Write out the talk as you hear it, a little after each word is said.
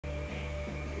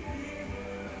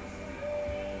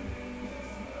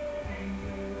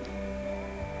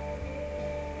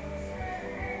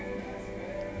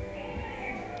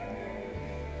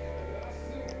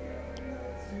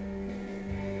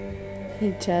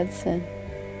Hey Judson,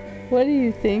 what are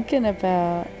you thinking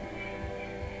about?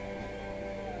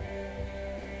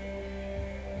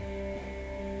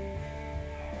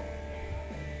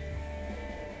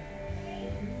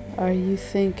 Are you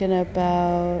thinking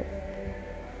about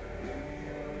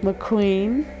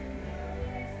McQueen?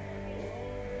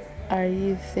 Are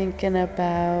you thinking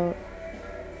about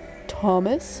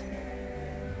Thomas?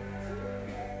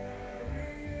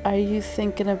 Are you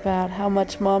thinking about how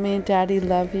much Mommy and Daddy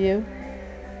love you?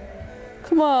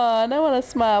 Come on, I want to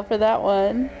smile for that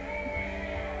one.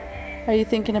 Are you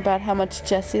thinking about how much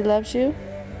Jessie loves you?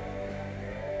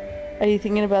 Are you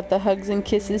thinking about the hugs and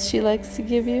kisses she likes to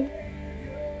give you?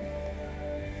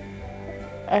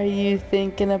 Are you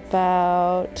thinking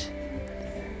about...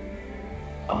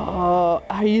 Oh,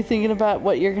 are you thinking about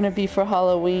what you're going to be for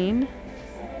Halloween?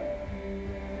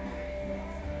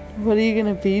 What are you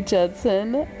going to be,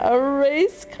 Judson? A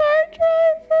race car driver?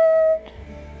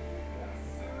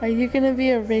 Are you going to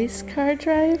be a race car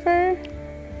driver?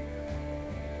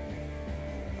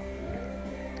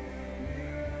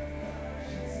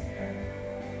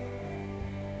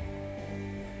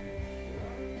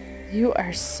 You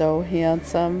are so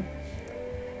handsome.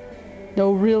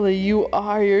 No, really, you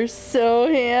are. You're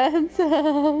so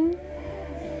handsome.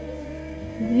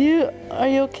 Are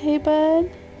you okay,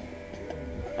 bud?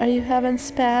 Are you having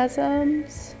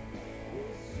spasms?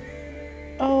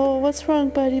 Oh, what's wrong,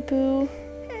 buddy boo?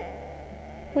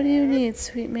 What do you need,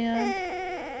 sweet man?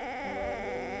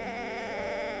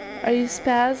 Are you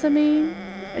spasming?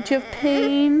 Do you have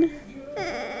pain?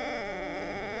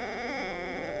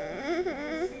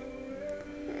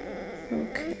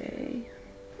 Okay.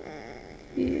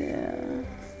 Yeah,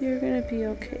 you're gonna be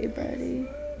okay, buddy.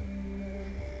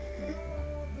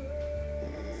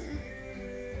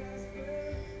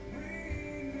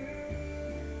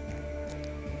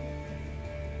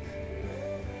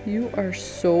 You are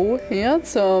so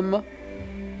handsome.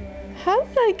 How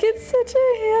did I get such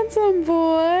a handsome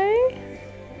boy?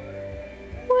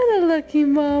 What a lucky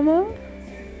mama.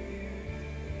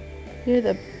 You're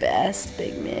the best,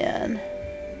 big man.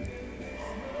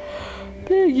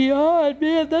 Big yawn,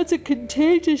 man, that's a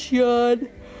contagious yawn.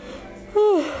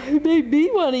 Oh, it made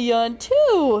me want to yawn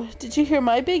too. Did you hear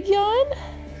my big yawn?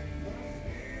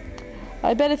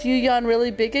 I bet if you yawn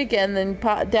really big again, then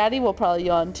Daddy will probably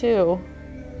yawn too.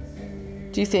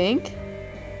 Do you think?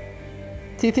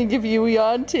 Do you think if you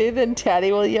yawn too, then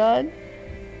Daddy will yawn?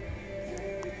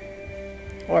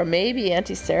 Or maybe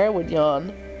Auntie Sarah would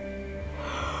yawn.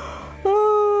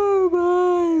 Oh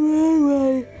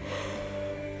my.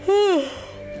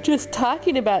 Just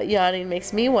talking about yawning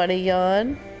makes me want to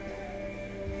yawn.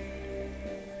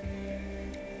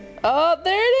 Oh,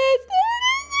 there it is!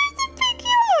 There's a big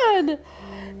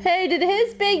yawn! Hey, did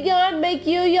his big yawn make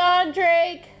you yawn,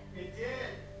 Drake? It did.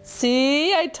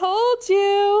 See, I told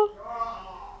you.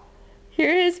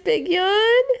 Hear his big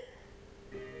yawn?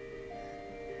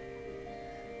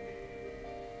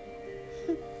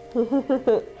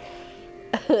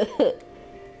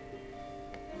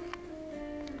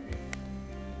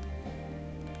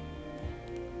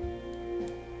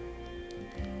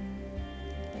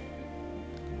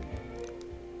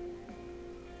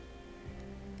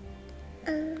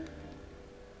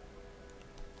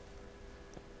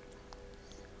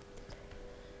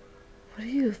 What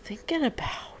are you thinking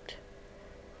about?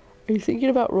 Are you thinking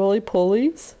about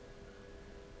roly-polies?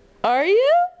 Are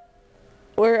you?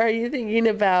 Or are you thinking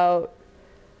about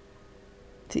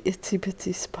the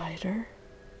itsy-bitsy spider?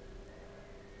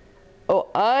 Oh,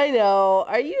 I know.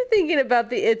 Are you thinking about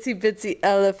the itsy-bitsy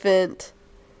elephant?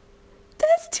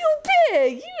 That's too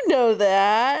big. You know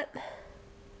that.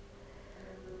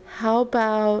 How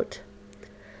about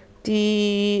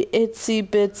the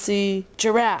itsy-bitsy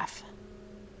giraffe?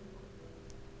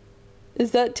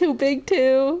 Is that too big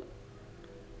too?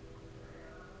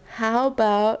 How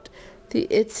about the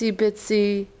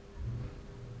itsy-bitsy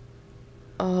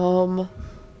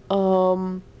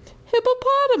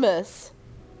hippopotamus?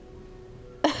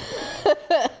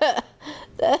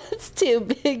 That's too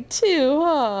big too,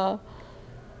 huh?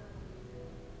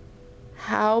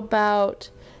 How about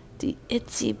the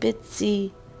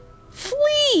itsy-bitsy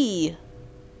flea?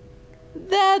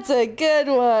 That's a good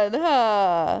one,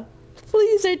 huh?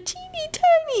 Fleas are teeny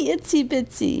tiny, itsy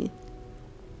bitsy.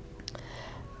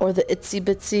 Or the itsy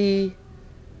bitsy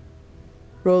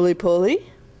roly poly?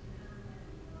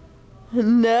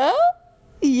 No?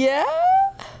 Yeah?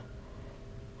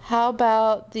 How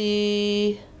about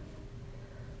the...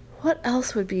 What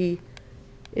else would be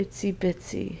itsy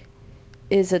bitsy?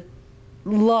 Is a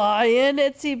lion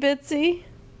itsy bitsy?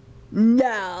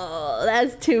 No,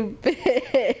 that's too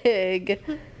big.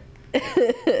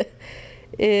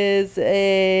 Is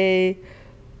a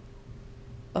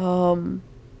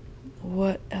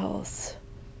what else?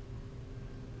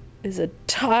 Is a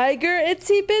tiger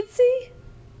itsy bitsy?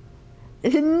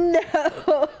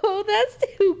 No, that's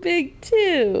too big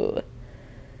too.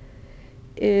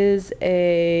 Is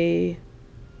a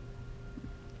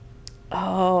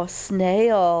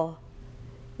snail.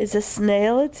 Is a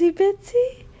snail itsy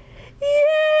bitsy?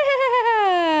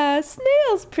 Yeah,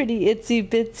 snail's pretty itsy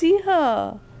bitsy,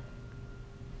 huh?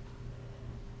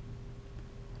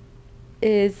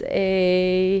 Is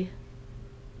a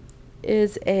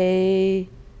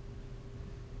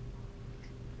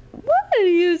what are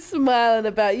you smiling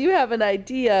about? You have an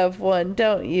idea of one,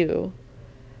 don't you?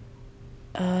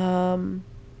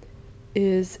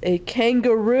 Is a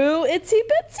kangaroo itsy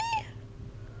bitsy?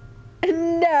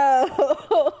 No,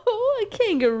 a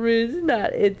kangaroo's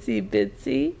not itsy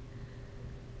bitsy.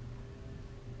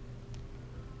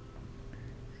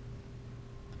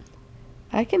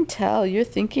 I can tell you're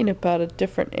thinking about a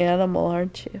different animal,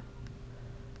 aren't you?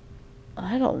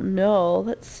 I don't know.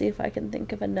 Let's see if I can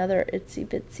think of another itsy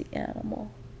bitsy animal.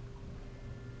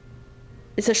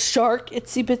 Is a shark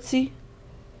itsy bitsy?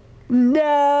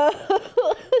 No,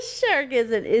 a shark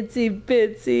isn't itsy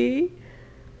bitsy.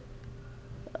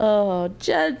 Oh,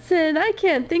 Judson, I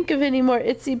can't think of any more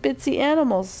itsy bitsy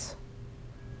animals.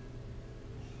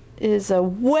 Is a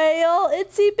whale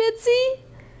itsy bitsy?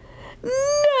 No!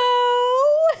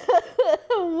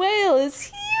 A whale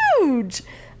is huge!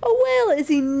 A whale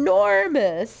is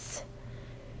enormous.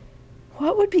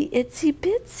 What would be itsy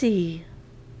bitsy?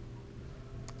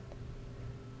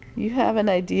 You have an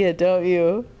idea, don't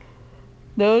you?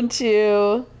 Don't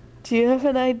you? Do you have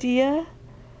an idea?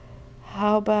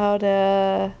 How about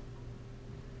a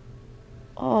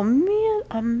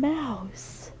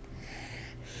mouse?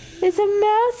 Is a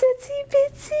mouse itsy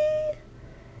bitsy?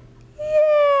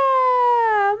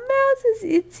 Yeah, a mouse is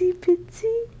itsy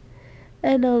bitsy.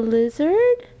 And a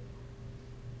lizard?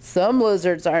 Some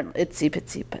lizards aren't itsy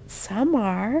bitsy, but some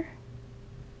are.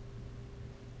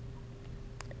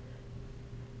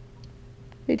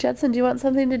 Hey, Judson, do you want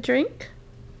something to drink?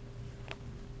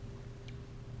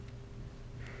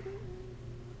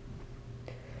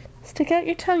 Stick out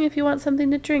your tongue if you want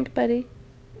something to drink, buddy.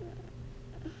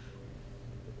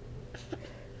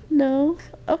 No?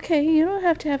 Okay, you don't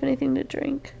have to have anything to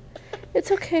drink.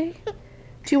 It's okay.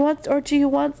 Do you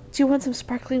want some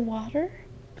sparkling water?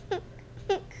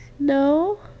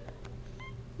 No?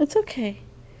 It's okay.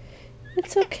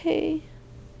 It's okay.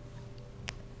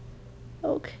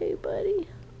 Okay, buddy.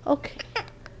 Okay.